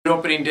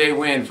Opening day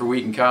win for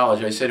Wheaton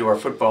College. I said to our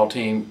football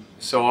team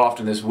so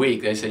often this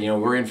week, they said, you know,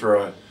 we're in for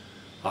a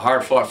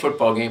hard-fought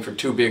football game for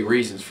two big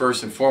reasons.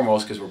 First and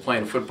foremost, because we're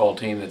playing a football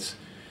team that's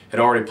had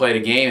already played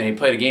a game, and he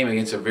played a game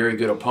against a very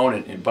good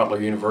opponent in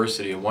Butler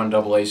University, a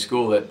 1AA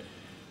school that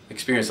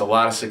experienced a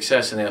lot of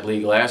success in that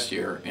league last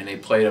year, and they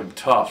played them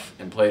tough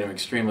and played them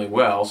extremely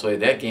well, so they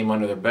had that game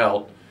under their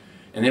belt.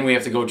 And then we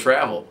have to go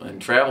travel,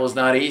 and travel is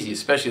not easy,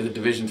 especially at the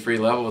Division III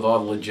level with all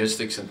the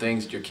logistics and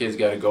things that your kids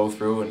got to go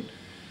through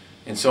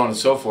and so on and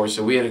so forth.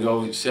 So we had to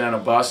go sit on a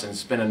bus and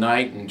spend a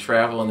night and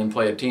travel and then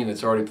play a team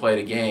that's already played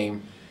a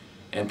game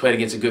and played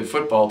against a good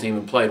football team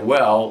and played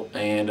well,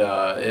 and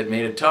it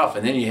made it tough.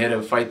 And then you had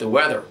to fight the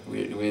weather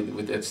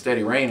with that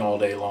steady rain all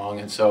day long,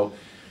 and so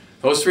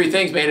those three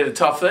things made it a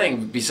tough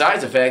thing,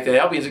 besides the fact that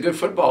Albion's a good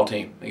football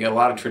team. They got a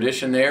lot of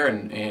tradition there,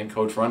 and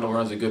Coach Rundle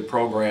runs a good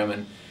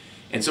program,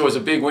 and so it was a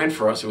big win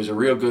for us. It was a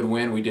real good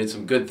win. We did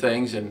some good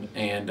things,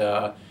 and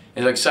I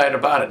was excited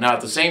about it. Now,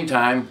 at the same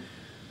time,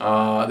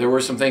 there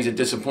were some things that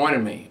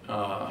disappointed me.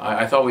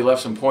 I thought we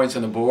left some points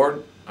on the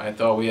board. I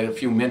thought we had a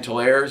few mental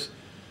errors.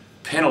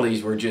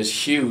 Penalties were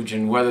just huge,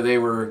 and whether they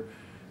were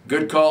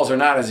good calls or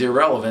not is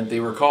irrelevant. They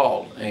were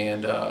called,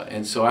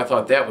 and so I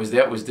thought that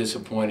was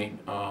disappointing.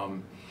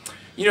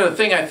 You know, the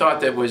thing I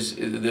thought that was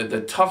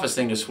the toughest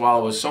thing to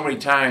swallow was so many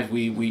times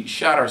we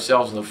shot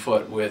ourselves in the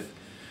foot with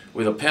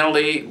a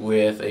penalty,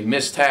 with a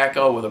missed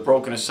tackle, with a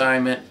broken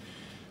assignment.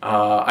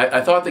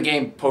 I thought the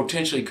game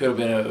potentially could have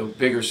been a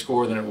bigger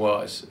score than it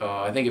was.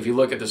 I think if you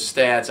look at the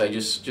stats, I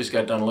just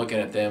got done looking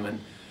at them, and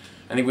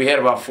I think we had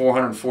about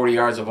 440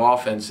 yards of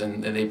offense,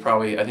 and I think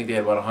they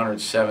had about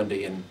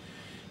 170, and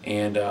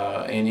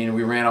you know,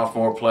 we ran off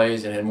more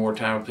plays and had more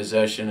time of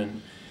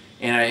possession,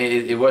 and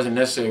it wasn't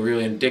necessarily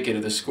really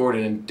indicative. The score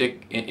didn't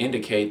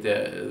indicate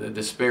the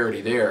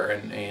disparity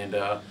there,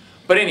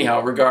 but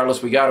anyhow,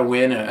 regardless, we got to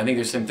win. And I think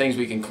there's some things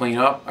we can clean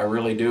up. I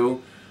really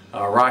do.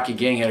 Rocky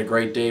Gang had a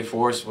great day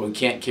for us. But we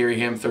can't carry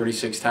him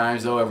 36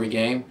 times though every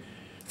game.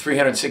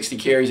 360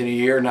 carries in a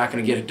year, not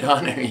going to get it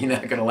done. He's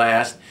not going to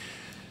last.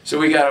 So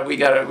we got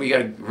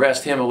to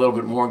rest him a little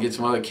bit more and get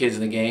some other kids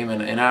in the game.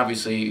 And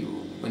obviously,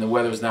 when the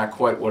weather's not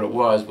quite what it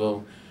was,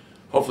 we'll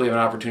hopefully have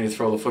an opportunity to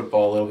throw the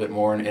football a little bit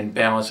more and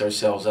balance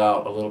ourselves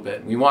out a little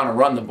bit. We want to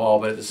run the ball,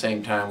 but at the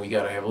same time, we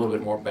got to have a little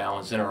bit more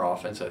balance in our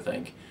offense, I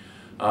think.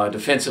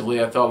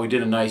 Defensively, I thought we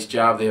did a nice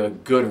job. They have a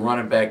good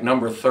running back.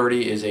 Number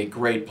 30 is a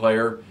great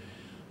player.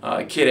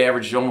 Kid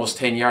averaged almost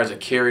 10 yards a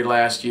carry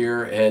last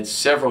year. Had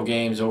several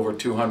games over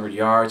 200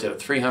 yards. Had a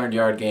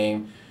 300-yard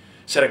game.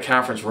 Set a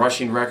conference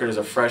rushing record as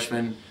a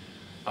freshman.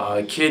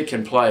 Kid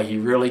can play. He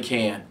really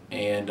can.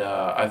 And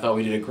I thought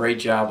we did a great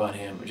job on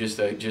him. Just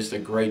a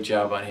great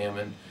job on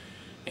him.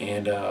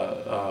 And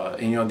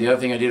you know, the other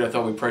thing I did, I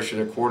thought we pressured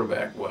their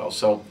quarterback well.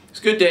 So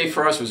it's a good day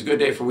for us. It was a good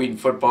day for Wheaton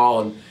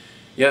football. And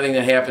the other thing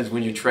that happens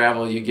when you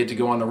travel, you get to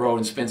go on the road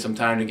and spend some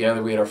time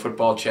together. We had our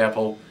football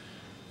chapel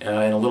in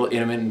a little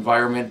intimate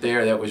environment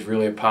there. That was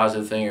really a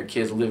positive thing. Our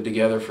kids lived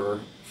together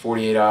for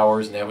 48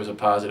 hours, and that was a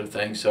positive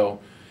thing.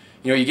 So,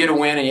 you know, you get a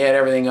win and you add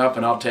everything up,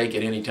 and I'll take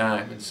it any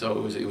time. And so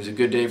it was a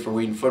good day for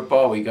Wheaton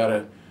football. We got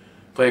to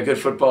play a good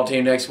football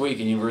team next week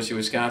in University of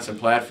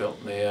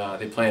Wisconsin-Platteville.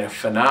 They play in a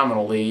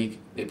phenomenal league.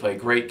 They play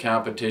great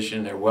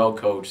competition. They're well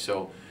coached.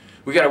 So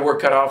we got a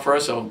work cut out for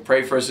us. So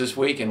pray for us this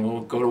week, and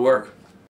we'll go to work.